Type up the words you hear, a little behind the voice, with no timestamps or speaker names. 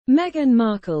Meghan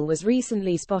Markle was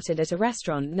recently spotted at a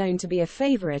restaurant known to be a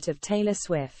favorite of Taylor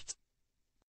Swift.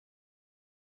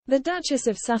 The Duchess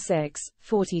of Sussex,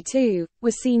 42,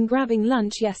 was seen grabbing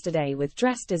lunch yesterday with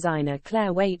dress designer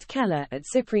Claire Waite-Keller at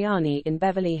Cipriani in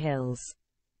Beverly Hills.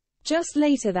 Just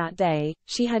later that day,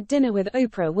 she had dinner with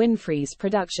Oprah Winfrey's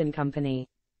production company.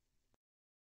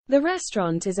 The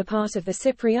restaurant is a part of the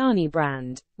Cipriani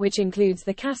brand, which includes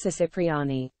the Casa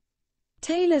Cipriani.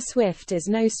 Taylor Swift is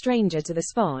no stranger to the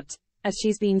spot, as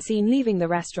she's been seen leaving the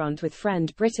restaurant with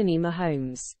friend Brittany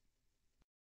Mahomes.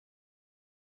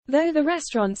 Though the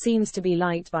restaurant seems to be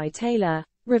liked by Taylor,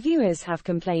 reviewers have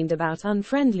complained about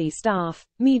unfriendly staff,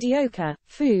 mediocre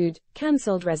food,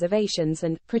 cancelled reservations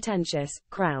and pretentious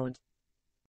crowd.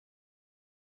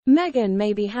 Meghan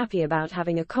may be happy about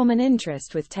having a common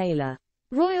interest with Taylor.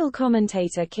 Royal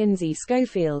commentator Kinsey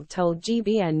Schofield told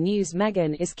GBN News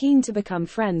Meghan is keen to become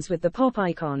friends with the pop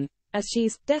icon, as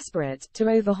she's desperate to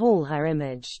overhaul her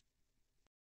image.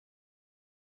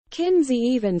 Kinsey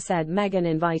even said Meghan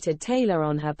invited Taylor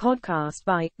on her podcast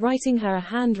by writing her a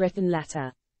handwritten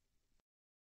letter.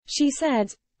 She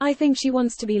said, "I think she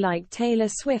wants to be like Taylor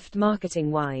Swift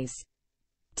marketing-wise.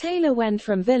 Taylor went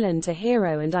from villain to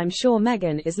hero and I'm sure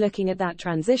Meghan is looking at that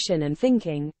transition and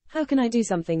thinking, how can I do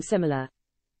something similar?"